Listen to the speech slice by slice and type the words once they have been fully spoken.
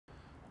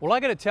Well, I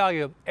got to tell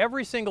you,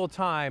 every single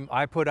time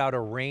I put out a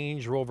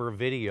Range Rover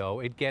video,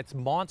 it gets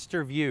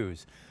monster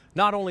views.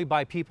 Not only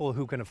by people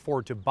who can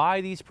afford to buy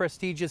these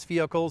prestigious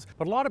vehicles,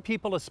 but a lot of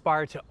people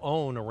aspire to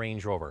own a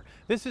Range Rover.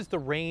 This is the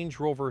Range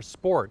Rover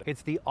Sport.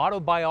 It's the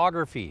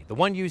Autobiography. The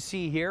one you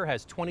see here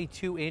has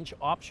 22-inch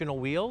optional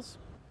wheels.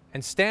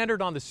 And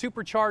standard on the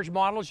Supercharged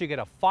models, you get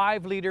a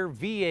 5-liter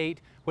V8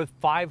 with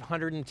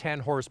 510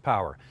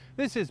 horsepower.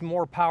 This is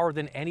more power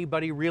than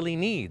anybody really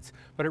needs,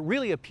 but it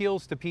really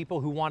appeals to people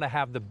who want to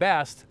have the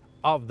best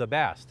of the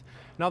best.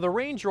 Now, the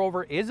Range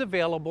Rover is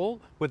available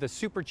with a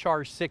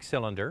supercharged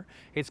 6-cylinder.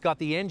 It's got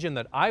the engine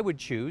that I would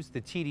choose,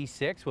 the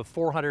TD6 with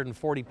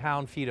 440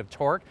 pound-feet of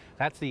torque.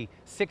 That's the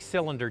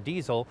 6-cylinder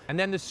diesel, and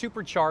then the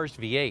supercharged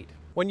V8.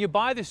 When you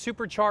buy the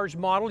supercharged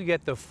model, you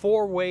get the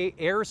 4-way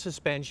air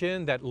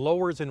suspension that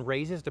lowers and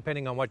raises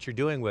depending on what you're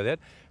doing with it.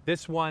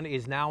 This one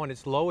is now in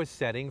its lowest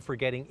setting for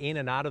getting in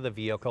and out of the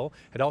vehicle.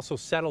 It also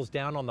settles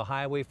down on the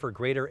highway for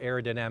greater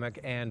aerodynamic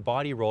and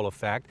body roll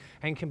effect,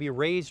 and can be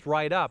raised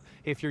right up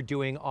if you're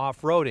doing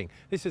off-roading.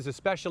 This is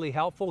especially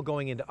helpful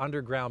going into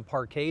underground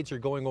parkades or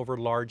going over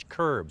large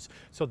curbs.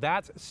 So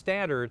that's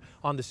standard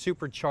on the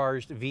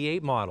supercharged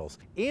V8 models.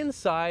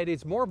 Inside,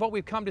 it's more of what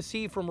we've come to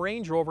see from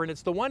Range Rover, and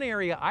it's the one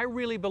area I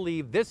really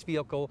believe this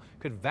vehicle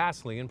could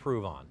vastly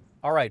improve on.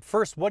 All right,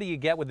 first, what do you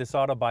get with this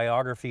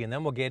Autobiography? And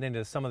then we'll get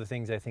into some of the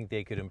things I think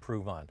they could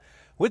improve on.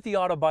 With the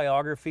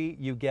Autobiography,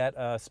 you get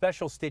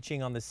special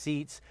stitching on the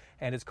seats,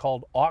 and it's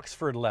called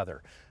Oxford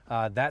leather.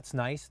 That's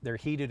nice. They're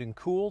heated and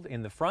cooled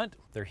in the front.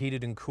 They're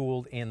heated and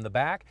cooled in the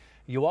back.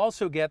 You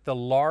also get the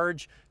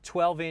large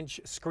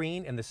 12-inch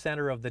screen in the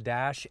center of the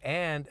dash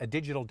and a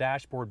digital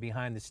dashboard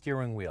behind the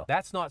steering wheel.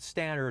 That's not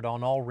standard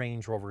on all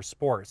Range Rover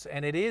Sports,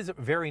 and it is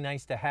very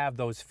nice to have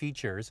those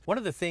features. One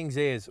of the things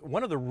is,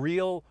 one of the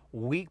real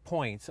weak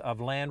points of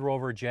Land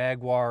Rover,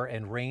 Jaguar,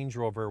 and Range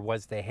Rover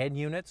was the head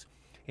units.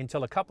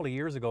 Until a couple of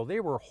years ago, they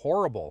were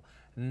horrible.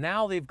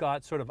 Now they've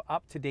got sort of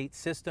up-to-date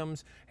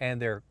systems,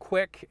 and they're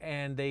quick,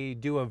 and they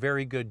do a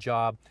very good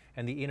job,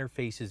 and the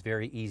interface is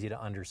very easy to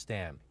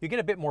understand. You get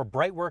a bit more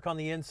bright work on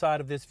the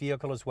inside of this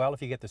vehicle as well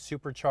if you get the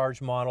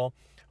supercharged model,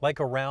 like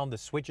around the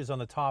switches on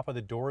the top of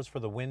the doors for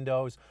the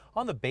windows.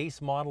 On the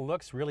base model,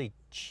 looks really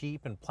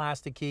cheap and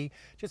plasticky.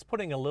 Just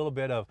putting a little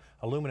bit of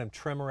aluminum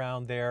trim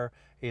around there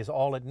is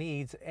all it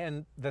needs.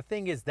 And the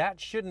thing is, that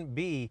shouldn't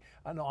be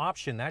an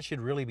option. That should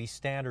really be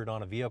standard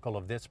on a vehicle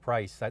of this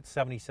price. That's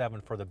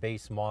 $77,000 for the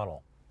base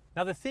model.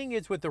 Now, the thing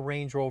is with the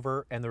Range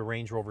Rover and the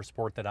Range Rover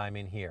Sport that I'm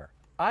in here,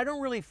 I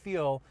don't really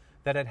feel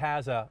that it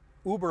has a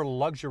uber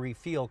luxury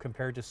feel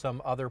compared to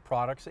some other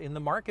products in the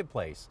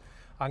marketplace.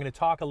 I'm going to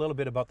talk a little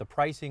bit about the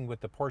pricing with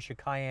the Porsche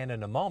Cayenne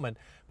in a moment,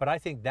 but I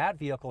think that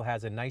vehicle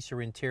has a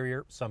nicer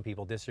interior. Some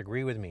people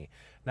disagree with me.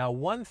 Now,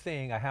 one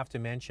thing I have to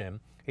mention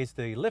is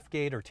the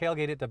liftgate or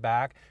tailgate at the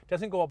back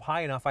doesn't go up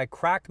high enough. I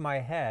cracked my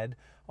head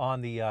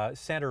on the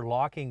center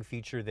locking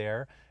feature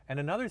there. And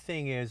another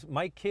thing is,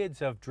 my kids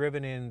have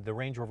driven in the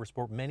Range Rover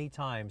Sport many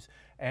times,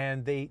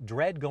 and they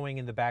dread going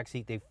in the back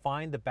seat. They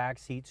find the back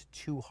seats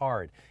too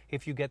hard.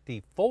 If you get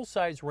the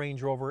full-size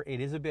Range Rover, it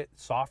is a bit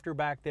softer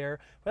back there,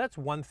 but that's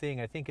one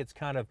thing. I think it's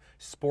kind of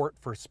sport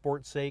for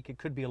sport's sake. It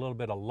could be a little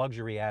bit of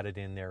luxury added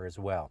in there as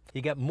well.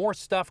 You get more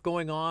stuff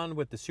going on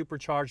with the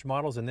supercharged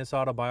models in this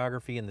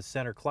Autobiography in the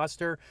center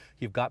cluster.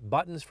 You've got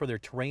buttons for their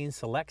terrain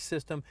select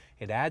system.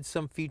 It adds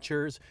some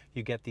features.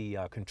 You get the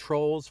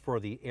controls for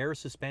the air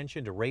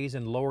suspension to raise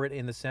and lower it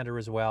in the center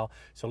as well.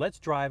 So let's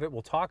drive it.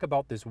 We'll talk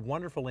about this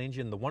wonderful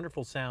engine, the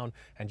wonderful sound,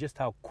 and just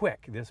how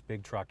quick this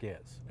big truck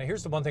is. Now,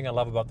 here's the one thing I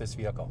love about this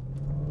vehicle.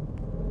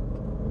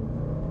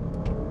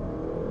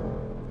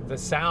 The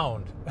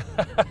sound.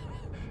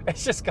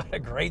 It's just got a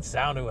great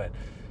sound to it.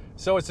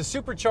 So it's a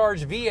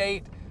supercharged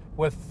V8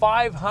 with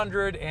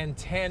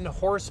 510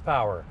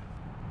 horsepower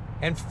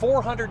and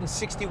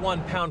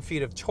 461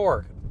 pound-feet of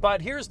torque.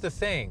 But here's the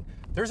thing.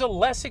 There's a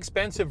less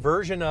expensive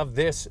version of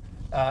this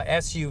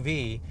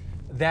SUV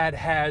that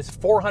has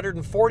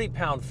 440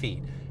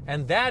 pound-feet,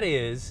 and that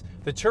is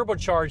the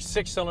turbocharged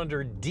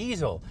 6-cylinder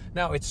diesel.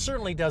 Now, it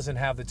certainly doesn't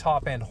have the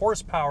top-end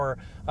horsepower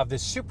of the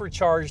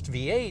supercharged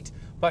V8,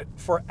 but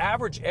for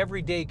average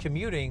everyday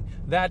commuting,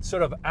 that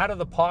sort of out of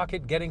the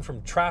pocket, getting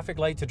from traffic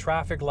light to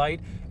traffic light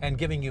and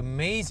giving you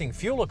amazing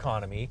fuel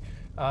economy,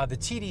 the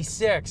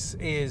TD6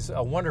 is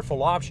a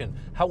wonderful option.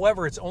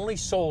 However, it's only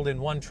sold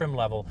in one trim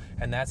level,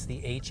 and that's the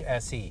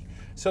HSE.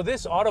 So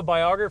this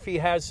Autobiography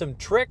has some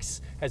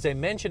tricks. As I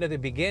mentioned at the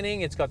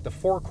beginning, it's got the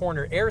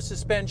 4-corner air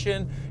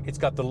suspension, it's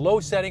got the low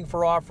setting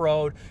for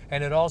off-road,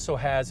 and it also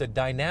has a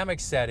dynamic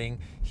setting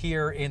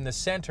here in the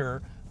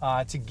center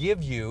to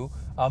give you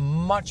a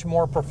much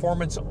more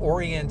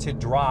performance-oriented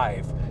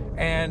drive.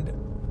 And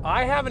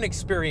I haven't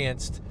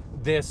experienced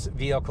this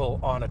vehicle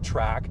on a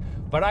track,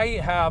 but I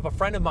have a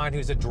friend of mine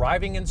who's a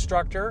driving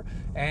instructor,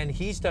 and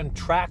he's done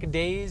track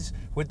days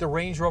with the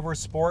Range Rover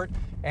Sport,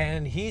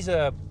 and he's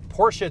a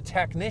Porsche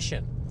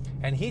technician,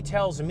 and he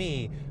tells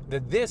me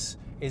that this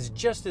is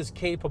just as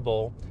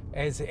capable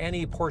as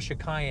any Porsche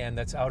Cayenne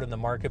that's out in the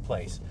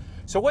marketplace.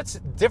 So what's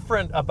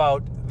different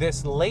about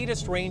this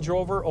latest Range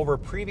Rover over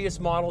previous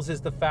models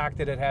is the fact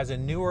that it has a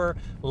newer,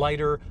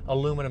 lighter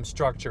aluminum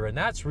structure. And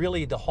that's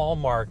really the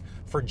hallmark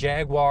for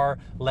Jaguar,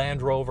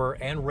 Land Rover,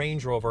 and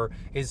Range Rover,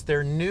 is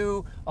their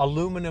new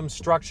aluminum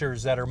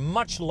structures that are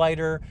much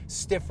lighter,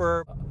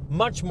 stiffer,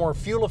 much more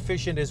fuel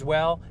efficient as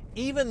well.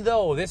 Even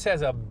though this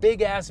has a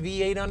big ass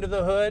V8 under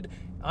the hood,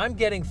 I'm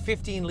getting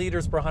 15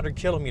 liters per 100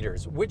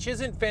 kilometers, which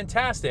isn't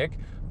fantastic,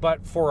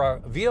 but for a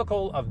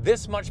vehicle of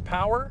this much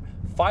power,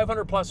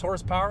 500 plus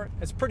horsepower,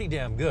 it's pretty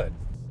damn good.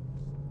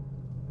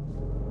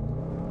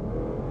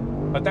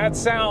 But that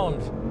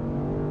sound,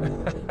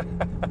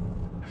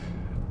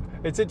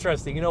 it's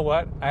interesting. You know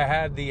what? I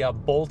had the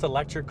Bolt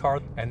electric car,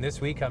 and this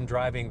week I'm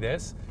driving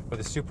this with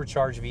a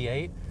supercharged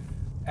V8.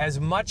 As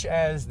much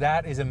as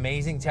that is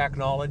amazing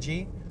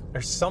technology,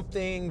 there's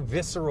something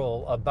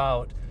visceral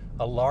about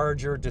a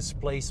larger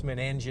displacement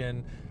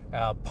engine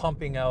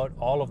pumping out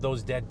all of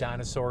those dead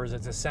dinosaurs.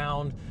 It's a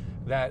sound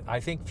that I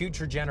think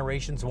future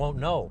generations won't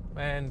know.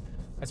 And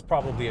that's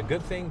probably a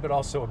good thing, but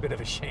also a bit of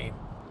a shame.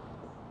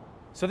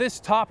 So this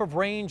top of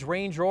range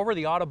Range Rover,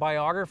 the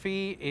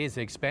Autobiography, is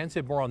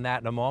expensive. More on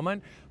that in a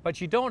moment. But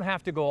you don't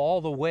have to go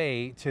all the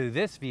way to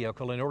this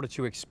vehicle in order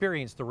to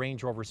experience the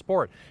Range Rover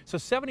Sport. So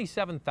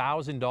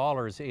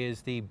 $77,000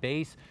 is the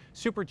base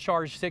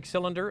supercharged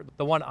six-cylinder.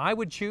 The one I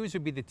would choose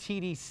would be the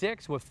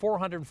TD6 with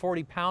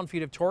 440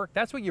 pound-feet of torque.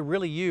 That's what you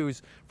really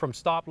use from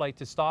stoplight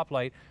to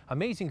stoplight.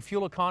 Amazing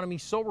fuel economy,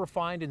 so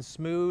refined and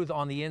smooth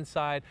on the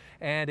inside,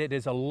 and it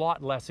is a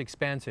lot less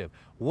expensive.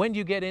 When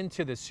you get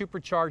into the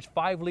supercharged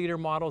 5-liter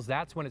models,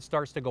 that's when it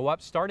starts to go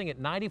up, starting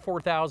at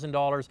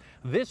 $94,000.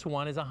 This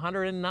one is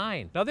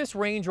 $109,000. Now this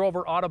Range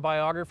Rover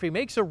Autobiography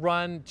makes a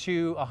run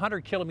to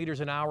 100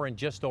 kilometers an hour in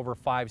just over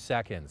 5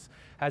 seconds.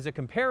 As a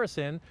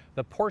comparison,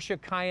 the Porsche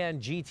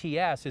Cayenne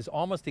GTS is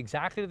almost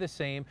exactly the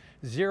same,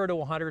 0 to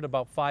 100 in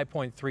about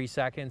 5.3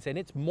 seconds, and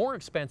it's more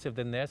expensive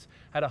than this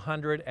at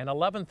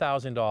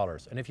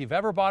 $111,000. And if you've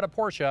ever bought a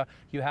Porsche,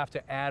 you have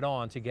to add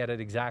on to get it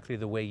exactly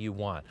the way you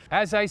want.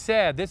 As I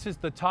said, this is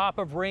the top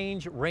of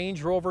range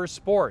Range Rover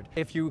Sport.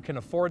 If you can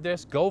afford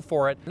this, go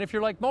for it. And if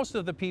you're like most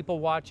of the people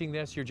watching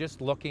this, you're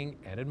just looking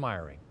and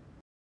admiring.